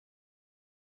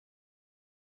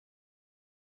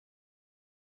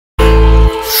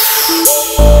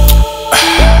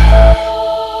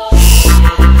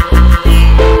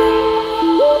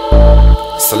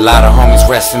A lot of homies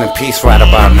resting in peace right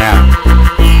about now.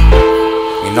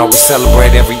 You know we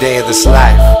celebrate every day of this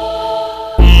life,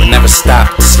 but never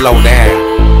stop to slow down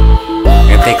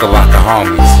and think about the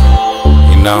homies,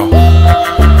 you know.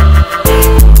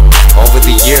 Over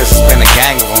the years it's been a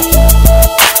gang of them.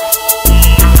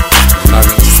 You know,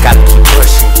 you just gotta keep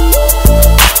pushing,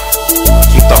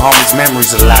 keep the homies'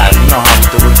 memories alive, you know how we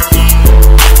do it.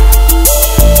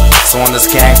 So on this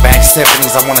Gangbang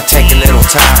Symphonies, I wanna take a little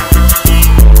time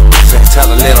to tell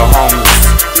the little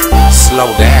homies,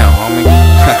 slow down, homie.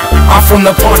 I'm from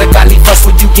the part of Cali fuss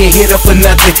where you get hit up for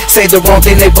nothing. Say the wrong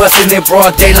thing, they bustin' in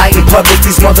broad daylight in public.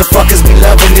 These motherfuckers be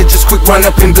loving it, just quick run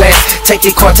up and blast. Take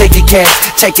your car, take your cash,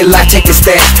 take your life, take your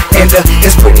stash. And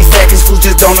it's pretty sad, cause fools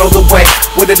just don't know the way.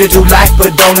 What did it do life,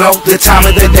 but don't know the time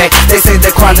of the day. They say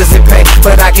that crime doesn't pay,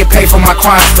 but I get paid for my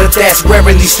crimes. But that's rare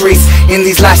in these streets, in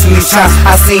these lives, in these times.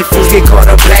 I seen fools get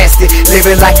caught up blasted,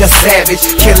 living like a savage.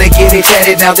 Killer getting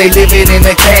tatted, now they living in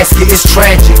a casket. It's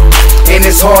tragic, and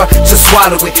it's hard to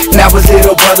swallow it. Now his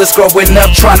little brother's growing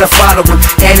up trying to follow him,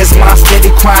 and his mom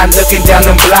steady crying looking down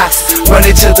them blocks,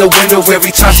 running to the window every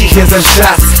time she hears them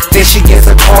shots. Then she gets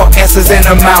a call, answers, and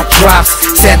her mouth drops.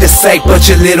 Sad to say, but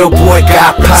your little boy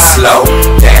got popped. Slow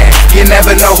down. You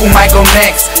never know who might go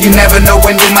next. You never know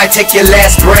when you might take your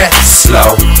last breath.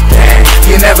 Slow down.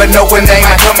 You never know when they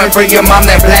might come and bring your mom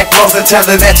that black rose and tell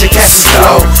her that you can't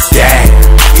slow down.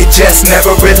 You just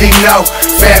never really know.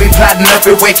 Family plotting up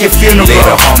and waking funeral.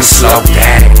 Little homie, slow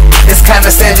down. It's kinda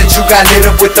sad that you got lit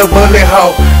up with a bullet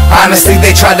hole. Honestly,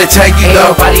 they tried to tell you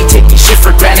though. Nobody taking shit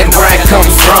for granted where I come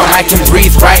from. I can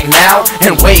breathe right now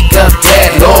and wake up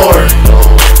dead, Lord.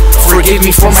 Forgive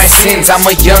me for my sins, I'm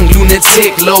a young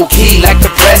lunatic, low-key like the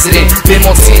president. Been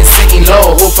on 10 sitting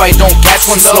low, hope I don't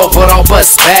catch one slow, but I'll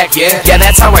bust back, yeah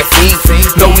that's how I think.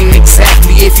 Knowing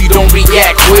exactly if you don't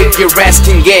react quick, your ass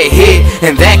can get hit,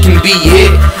 and that can be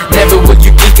it. Never would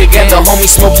you think again, the homie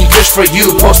smoking kush for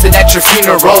you, posted at your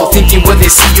funeral, thinking will they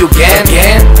see you again?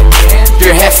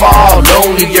 You're half all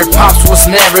lonely, your pops was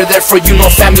never there for you, no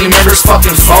family members,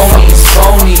 fucking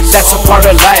phonies. That's a part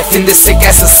of life in this sick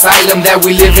ass asylum that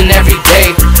we live in every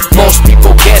day. Most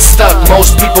people get stuck,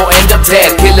 most people end up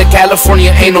dead. Killer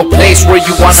California ain't no place where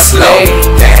you wanna stay.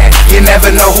 You never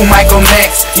know who might go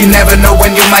next. You never know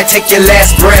when you might take your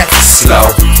last breath. Slow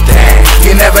down.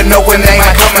 You never know when they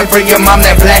might come and bring your mom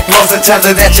that black rose and tell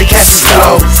her that you can't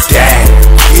slow down.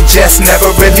 You just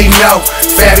never really know.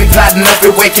 Family plotting up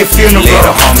and waking funeral.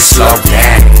 Little homie, slow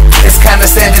down. It's kinda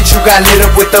sad that you got lit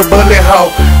up with a bullet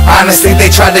hole. Honestly, they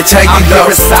tried to tell you though.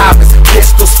 Sirens,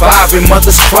 pistols firing,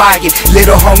 mothers crying,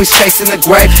 little homies chasing the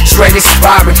grave, straight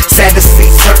expiring. Sad to see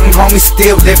certain homies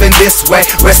still living this way.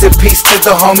 Rest in peace to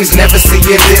the homies, never see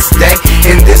you this day.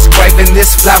 In this grave, in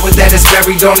this flower that is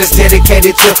buried on, is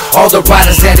dedicated to all the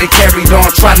riders that it carried on.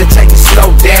 Trying to take you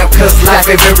slow down, cause life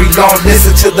ain't very long.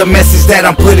 Listen to the message that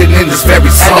I'm putting in this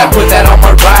very song. And I put that on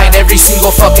my ride every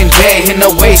single fucking day. In a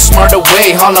way, smart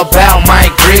away, all about my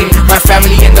green. My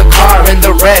family in the car and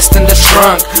the rest in the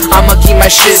trunk. I'ma keep my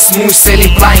shit smooth,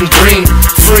 sailing blind green.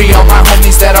 Free all my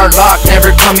homies that are locked,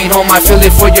 never coming home. I feel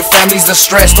it for your families, the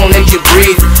stress don't let you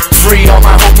breathe. Free all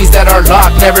my homies that are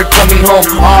locked, never coming home.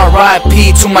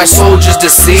 R.I.P. to my soldiers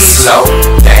deceased. Slow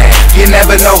down. You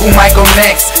never know who might go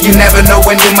next. You never know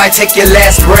when you might take your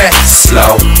last breath.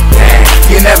 Slow down.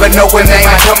 You never know when they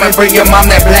might come and bring your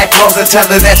mom that black rose and tell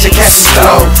her that you can't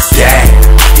slow down.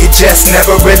 You just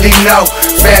never really know.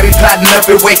 Family plotting up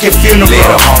and waking funeral.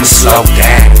 Little homie, slow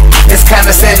down. It's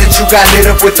kinda sad that you got lit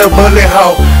up with a bullet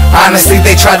hole. Honestly,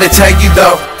 they tried to tell you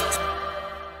though.